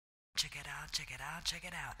check it out, check it out, check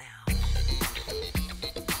it out now.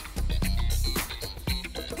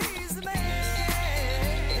 He's the man.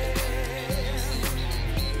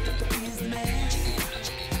 He's the man.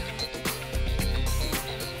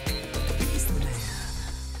 He's the man.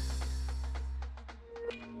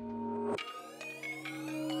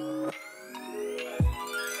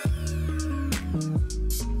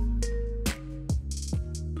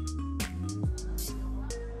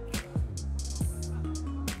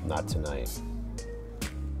 Not tonight.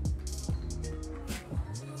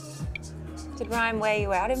 Did Ryan wear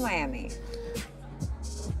you out in Miami?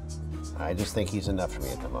 I just think he's enough for me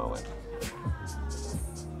at the moment.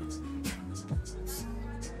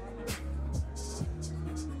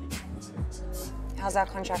 How's our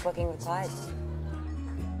contract looking with Clyde?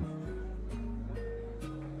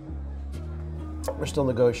 We're still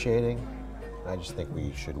negotiating. I just think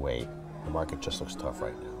we should wait. The market just looks tough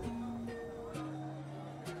right now.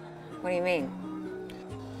 What do you mean?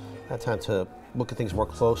 I had time to look at things more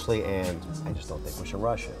closely, and I just don't think we should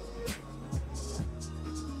rush it.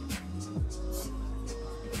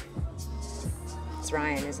 It's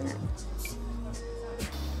Ryan, isn't it?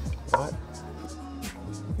 What?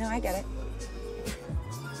 No, I get it.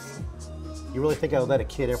 You really think I would let a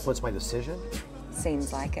kid influence my decision?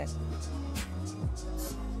 Seems like it.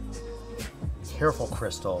 Careful,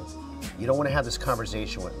 Crystal. You don't want to have this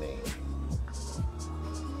conversation with me.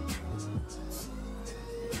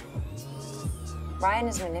 Ryan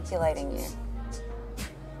is manipulating you.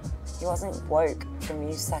 He wasn't woke from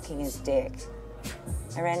you sucking his dick.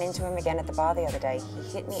 I ran into him again at the bar the other day. He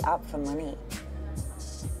hit me up for money.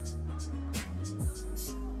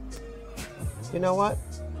 You know what?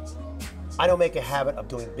 I don't make a habit of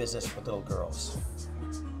doing business with little girls.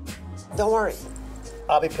 Don't worry.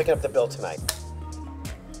 I'll be picking up the bill tonight.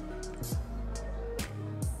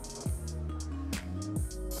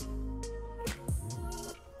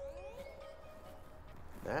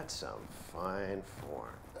 That's some fine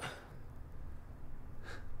form.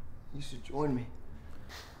 You should join me.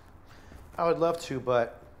 I would love to,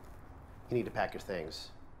 but you need to pack your things.